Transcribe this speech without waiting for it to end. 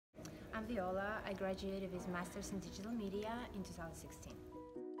I'm Viola. I graduated with Masters in Digital Media in 2016.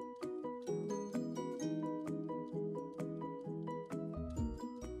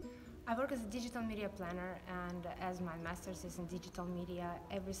 I work as a digital media planner, and as my master's is in digital media,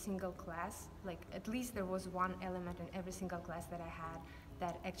 every single class, like at least there was one element in every single class that I had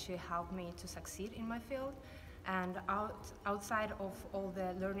that actually helped me to succeed in my field. And outside of all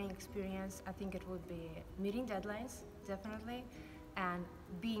the learning experience, I think it would be meeting deadlines, definitely, and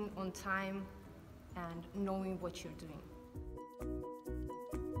being on time and knowing what you're doing.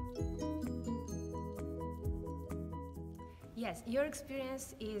 Yes, your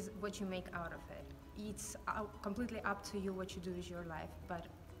experience is what you make out of it. It's completely up to you what you do with your life, but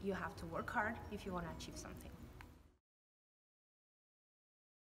you have to work hard if you want to achieve something.